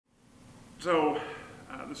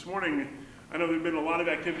This morning, I know there's been a lot of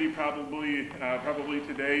activity probably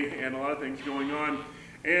today, and a lot of things going on.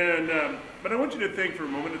 But I want you to think for a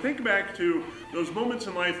moment, to think back to those moments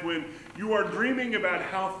in life when you are dreaming about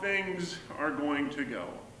how things are going to go.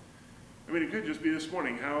 I mean, it could just be this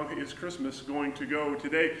morning. How is Christmas going to go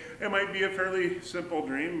today? It might be a fairly simple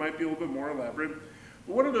dream, might be a little bit more elaborate.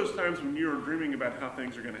 But what are those times when you're dreaming about how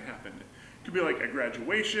things are going to happen? It could be like a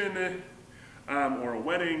graduation, or a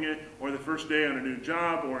wedding, or the first day on a new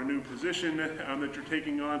job, or a new position that you're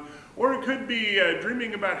taking on. Or it could be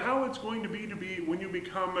dreaming about how it's going to be when you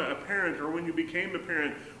become a parent, or when you became a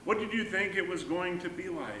parent. What did you think it was going to be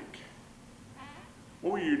like?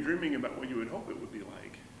 What were you dreaming about what you would hope it would be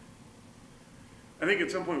like? I think at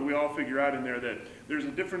some point we all figure out in there that there's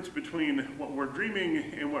a difference between what we're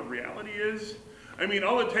dreaming and what reality is. I mean,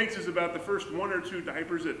 all it takes is about the first one or two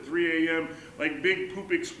diapers at 3 a.m., like big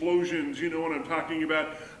poop explosions, you know what I'm talking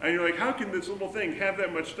about? And you're like, how can this little thing have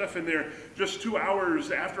that much stuff in there just 2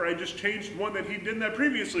 hours after I just changed one that he did that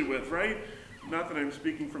previously with, right? Not that I'm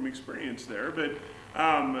speaking from experience there, but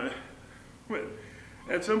at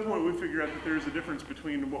some point we figure out that there's a difference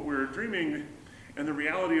between what we're dreaming and the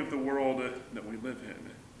reality of the world that we live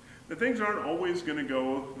in. That things aren't always going to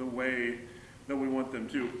go the way that we want them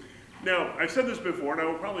to. Now, I've said this before, and I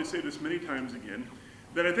will probably say this many times again,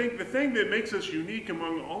 that I think the thing that makes us unique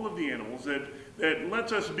among all of the animals, that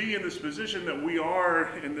lets us be in this position that we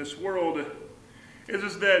are in this world,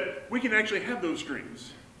 is that we can actually have those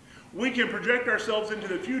dreams. We can project ourselves into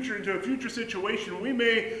the future, into a future situation. We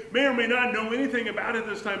may or may not know anything about it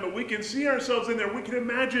this time, but we can see ourselves in there. We can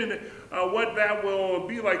imagine what that will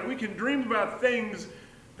be like. We can dream about things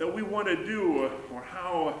that we want to do or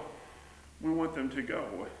how we want them to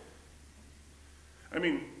go. I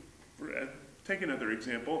mean, take another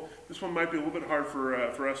example. This one might be a little bit hard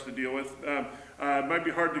for us to deal with. It might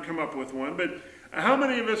be hard to come up with one, but how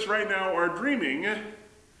many of us right now are dreaming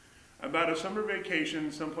about a summer vacation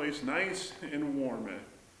someplace nice and warm?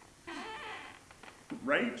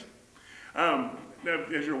 Right? Now,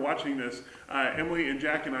 as you're watching this, Emily and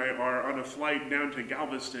Jack and I are on a flight down to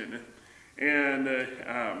Galveston, and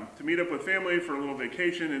to meet up with family for a little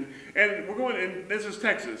vacation, and we're going, and this is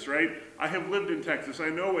Texas, right? I have lived in Texas. I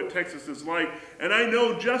know what Texas is like, and I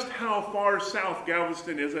know just how far south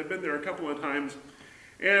Galveston is. I've been there a couple of times,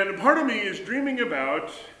 and part of me is dreaming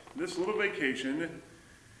about this little vacation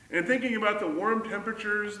and thinking about the warm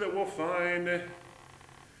temperatures that we'll find,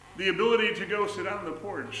 the ability to go sit out on the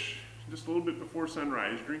porch just a little bit before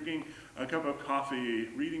sunrise, drinking a cup of coffee,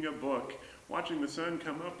 reading a book, watching the sun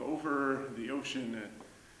come up over the ocean,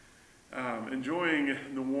 enjoying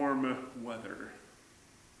the warm weather.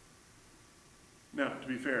 Now, to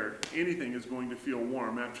be fair, anything is going to feel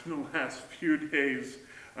warm after the last few days,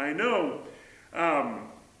 I know.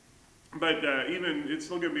 But even, it's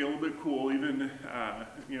still going to be a little bit cool, even,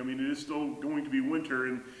 it is still going to be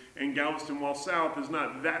winter, and Galveston, while south, is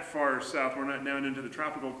not that far south. We're not down into the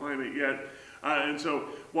tropical climate yet. And so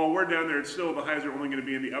while we're down there, it's still, the highs are only going to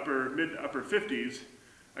be in the mid to upper 50s.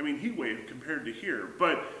 I mean, heat wave compared to here,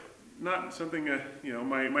 but not something,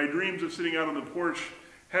 my dreams of sitting out on the porch,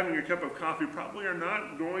 having a cup of coffee probably are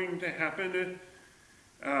not going to happen.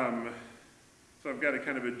 So I've got to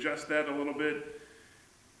kind of adjust that a little bit.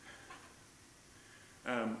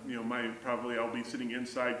 Probably I'll be sitting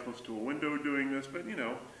inside close to a window doing this, but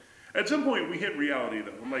at some point we hit reality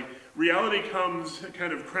though. Like, reality comes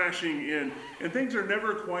kind of crashing in, and things are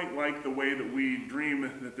never quite like the way that we dream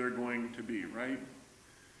that they're going to be, right?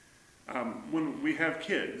 When we have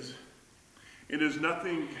kids,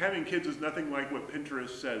 having kids is nothing like what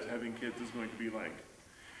Pinterest says having kids is going to be like.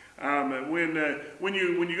 When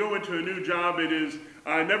you go into a new job, it is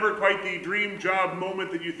never quite the dream job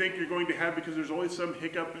moment that you think you're going to have, because there's always some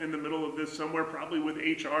hiccup in the middle of this somewhere, probably with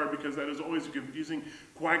HR, because that is always a confusing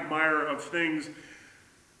quagmire of things.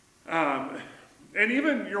 And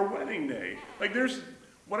even your wedding day. Like, there's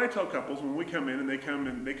what I tell couples when we come in and they come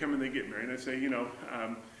and they get married. I say,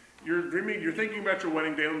 you're thinking about your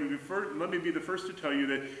wedding day. Let me be the first to tell you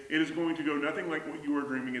that it is going to go nothing like what you are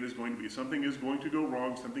dreaming it is going to be. Something is going to go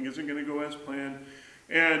wrong. Something isn't going to go as planned.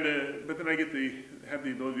 And but then I have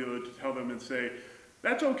the ability to tell them and say,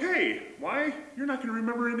 that's okay. Why? You're not going to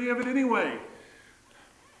remember any of it anyway.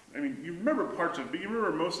 I mean, you remember parts of it, but you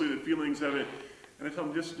remember mostly the feelings of it. And I tell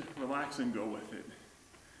them, just relax and go with it.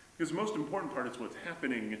 Because the most important part is what's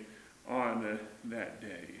happening on that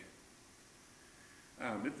day.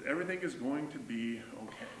 Everything is going to be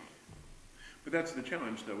okay. But that's the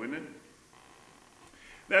challenge, though, isn't it?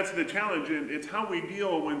 That's the challenge, and it's how we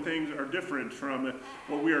deal when things are different from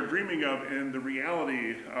what we are dreaming of and the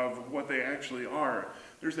reality of what they actually are.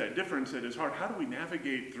 There's that difference that is hard. How do we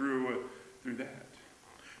navigate through that?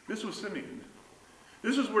 This was Simeon.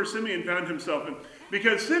 This is where Simeon found himself.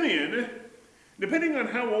 Because Simeon, depending on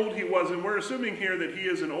how old he was, and we're assuming here that he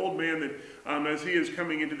is an old man, that as he is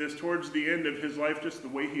coming into this towards the end of his life, just the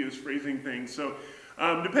way he is phrasing things. So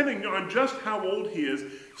depending on just how old he is,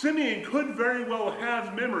 Simeon could very well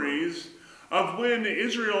have memories of when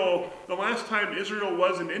Israel, the last time Israel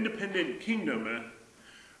was an independent kingdom,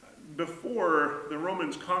 before the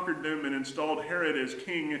Romans conquered them and installed Herod as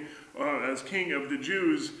king of the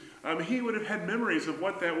Jews. He would have had memories of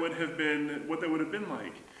what that would have been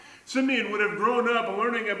like. Simeon would have grown up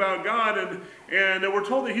learning about God, and we're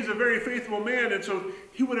told that he's a very faithful man, and so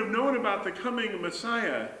he would have known about the coming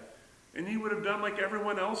Messiah, and he would have done like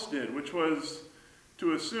everyone else did, which was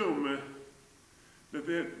to assume that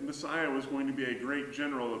the Messiah was going to be a great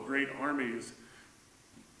general of great armies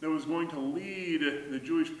that was going to lead the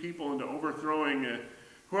Jewish people into overthrowing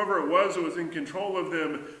whoever it was that was in control of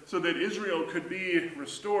them so that Israel could be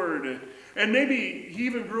restored. And maybe he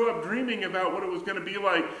even grew up dreaming about what it was going to be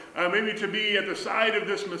like, maybe to be at the side of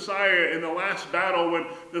this Messiah in the last battle when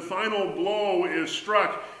the final blow is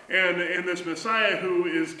struck, and this Messiah who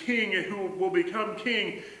is king, who will become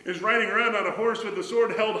king, is riding around on a horse with the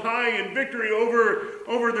sword held high in victory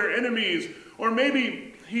over their enemies. Or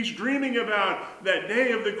maybe he's dreaming about that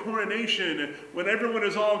day of the coronation when everyone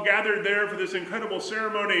is all gathered there for this incredible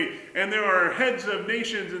ceremony, and there are heads of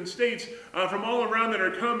nations and states from all around that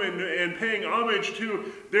are coming and paying homage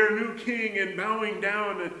to their new king and bowing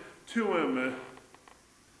down to him.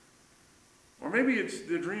 Or maybe it's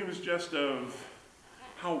the dreams just of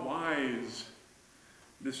how wise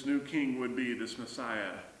this new king would be, this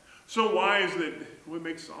Messiah. So wise that it would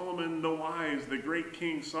make Solomon the wise, the great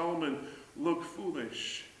King Solomon, look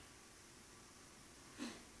foolish.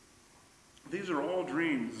 These are all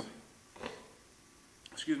dreams,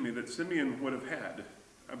 that Simeon would have had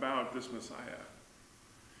about this Messiah.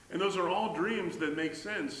 And those are all dreams that make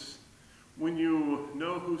sense when you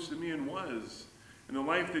know who Simeon was, and the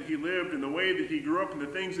life that he lived, and the way that he grew up, and the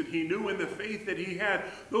things that he knew, and the faith that he had.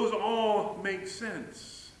 Those all make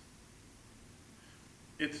sense.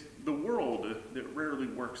 It's the world that rarely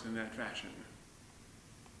works in that fashion.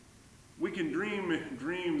 We can dream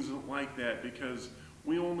dreams like that because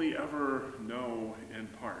we only ever know in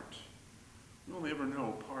part. We only ever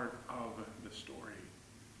know part of the story.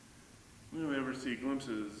 We only ever see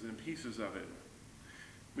glimpses and pieces of it.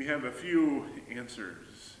 We have a few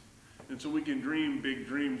answers. And so we can dream big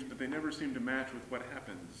dreams, but they never seem to match with what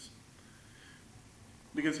happens.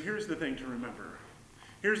 Because here's the thing to remember.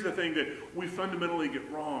 Here's the thing that we fundamentally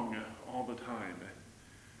get wrong all the time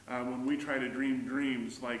when we try to dream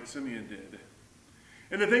dreams like Simeon did.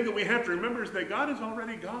 And the thing that we have to remember is that God is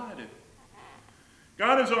already God.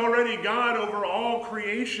 God is already God over all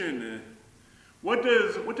creation. What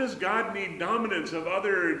does God need dominance of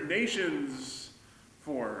other nations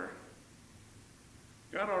for?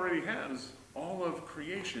 God already has all of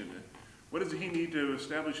creation. What does he need to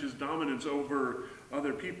establish his dominance over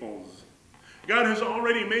other peoples? God has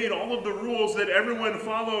already made all of the rules that everyone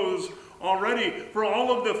follows already. For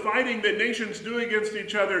all of the fighting that nations do against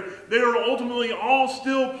each other, they are ultimately all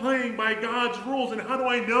still playing by God's rules. And how do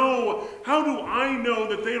I know? How do I know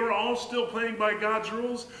that they are all still playing by God's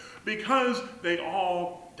rules? Because they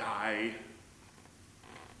all die.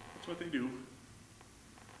 That's what they do.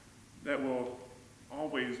 That will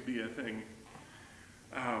always be a thing.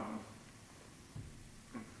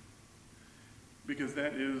 Because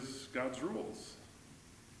that is God's rules.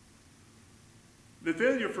 The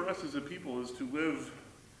failure for us as a people is to live,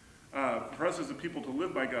 for us as a people to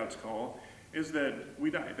live by God's call, is that we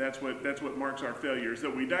die. That's what marks our failure, is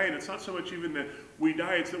that we die. And it's not so much even that we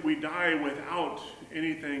die, it's that we die without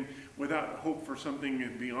anything, without hope for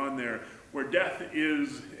something beyond there, where death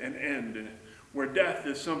is an end, where death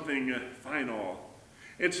is something final.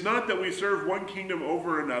 It's not that we serve one kingdom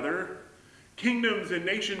over another. Kingdoms and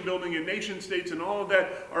nation building and nation states and all of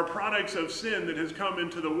that are products of sin that has come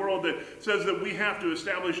into the world that says that we have to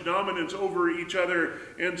establish dominance over each other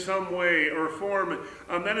in some way or form.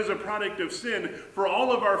 That is a product of sin. For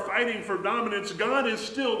all of our fighting for dominance, God is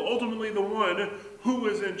still ultimately the one who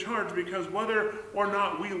is in charge, because whether or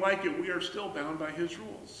not we like it, we are still bound by his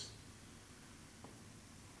rules.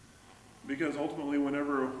 Because ultimately,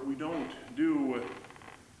 whenever we don't do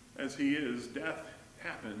as he is, death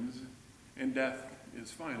happens. And death is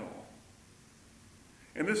final.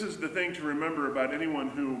 And this is the thing to remember about anyone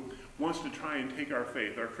who wants to try and take our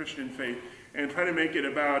faith, our Christian faith, and try to make it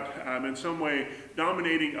about, in some way,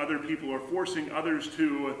 dominating other people or forcing others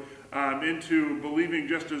to into believing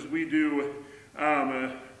just as we do,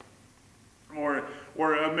 or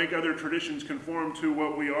make other traditions conform to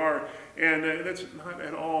what we are. And that's not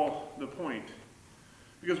at all the point.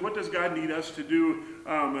 Because what does God need us to do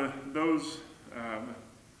those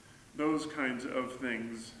kinds of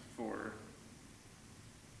things for?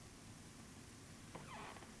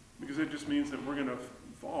 Because it just means that we're going to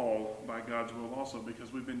fall by God's will also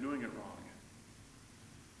because we've been doing it wrong.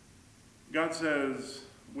 God says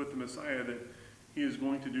with the Messiah that he is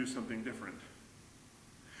going to do something different.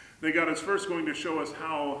 That God is first going to show us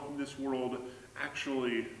how this world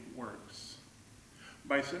actually works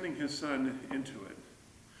by sending his Son into it,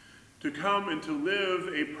 to come and to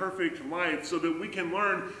live a perfect life so that we can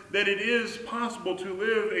learn that it is possible to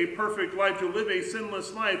live a perfect life, to live a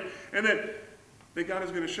sinless life, and that God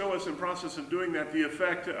is going to show us in the process of doing that the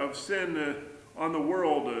effect of sin on the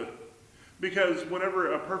world. Because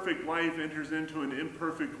whenever a perfect life enters into an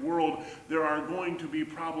imperfect world, there are going to be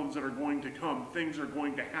problems that are going to come. Things are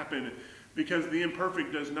going to happen because the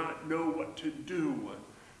imperfect does not know what to do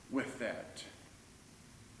with that.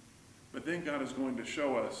 But then God is going to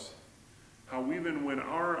show us how even when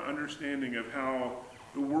our understanding of how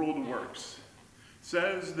the world works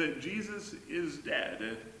says that Jesus is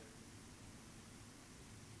dead,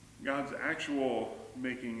 God's actual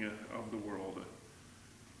making of the world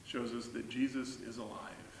shows us that Jesus is alive.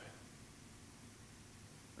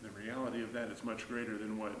 And the reality of that is much greater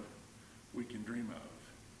than what we can dream of.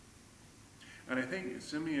 And I think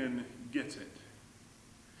Simeon gets it.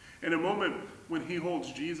 In a moment when he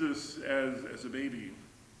holds Jesus as a baby,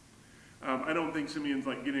 I don't think Simeon's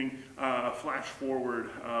like getting a flash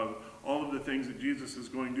forward of all of the things that Jesus is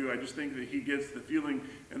going to do. I just think that he gets the feeling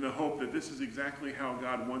and the hope that this is exactly how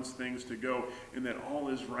God wants things to go and that all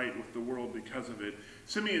is right with the world because of it.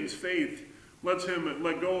 Simeon's faith lets him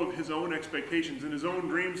let go of his own expectations and his own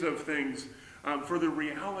dreams of things for the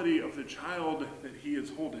reality of the child that he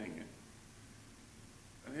is holding.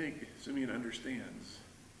 I think Simeon understands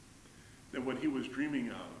that what he was dreaming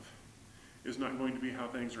of is not going to be how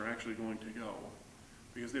things are actually going to go,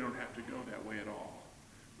 because they don't have to go that way at all,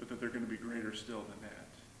 but that they're going to be greater still than that.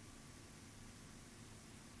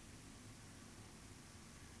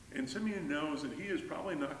 And Simeon knows that he is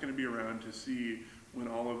probably not going to be around to see when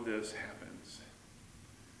all of this happens.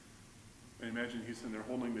 I imagine he's sitting there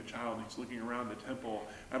holding the child, he's looking around the temple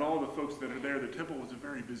at all the folks that are there. The temple was a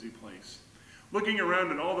very busy place. Looking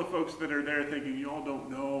around at all the folks that are there thinking, you all don't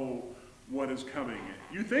know what is coming.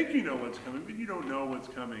 You think you know what's coming, but you don't know what's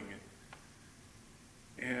coming.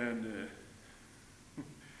 And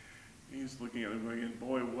he's looking at him going,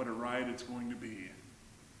 boy, what a ride it's going to be.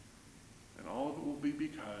 And all of it will be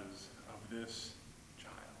because of this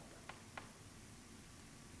child.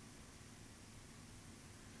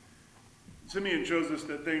 Simeon shows us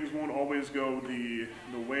that things won't always go the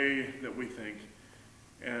way that we think,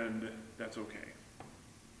 and that's okay.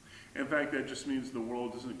 In fact, that just means the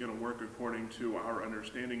world isn't going to work according to our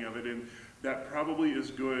understanding of it, and that probably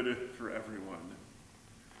is good for everyone.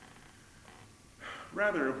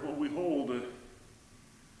 Rather, what we hold,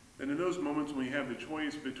 that in those moments when we have the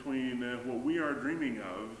choice between what we are dreaming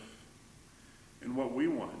of and what we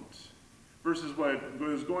want, versus what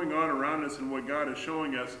is going on around us and what God is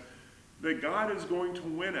showing us, that God is going to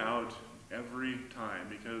win out every time,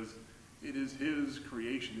 because it is his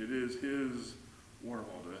creation, it is his world.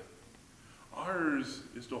 Ours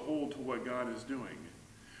is to hold to what God is doing.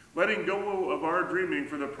 Letting go of our dreaming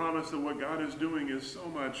for the promise that what God is doing is so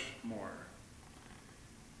much more.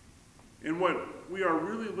 And what we are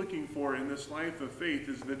really looking for in this life of faith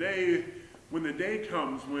is the day when the day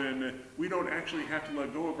comes when we don't actually have to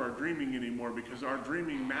let go of our dreaming anymore, because our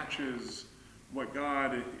dreaming matches what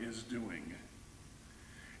God is doing.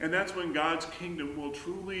 And that's when God's kingdom will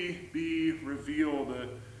truly be revealed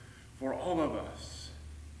for all of us,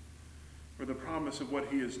 for the promise of what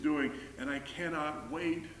he is doing. And I cannot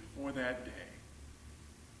wait for that day.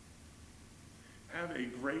 Have a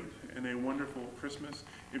great and a wonderful Christmas.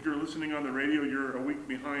 If you're listening on the radio, you're a week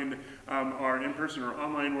behind our in-person or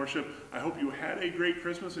online worship. I hope you had a great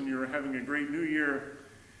Christmas and you're having a great New Year.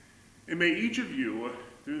 And may each of you,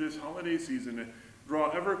 through this holiday season, draw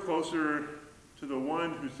ever closer to the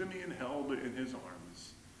one who Simeon held in his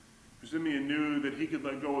arms. Who Simeon knew that he could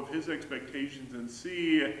let go of his expectations and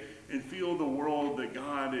see and feel the world that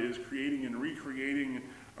God is creating and recreating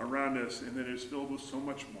around us, and that is filled with so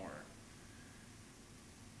much more.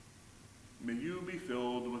 May you be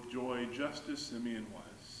filled with joy just as Simeon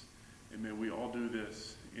was, And may we all do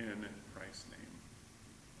this in Christ's name.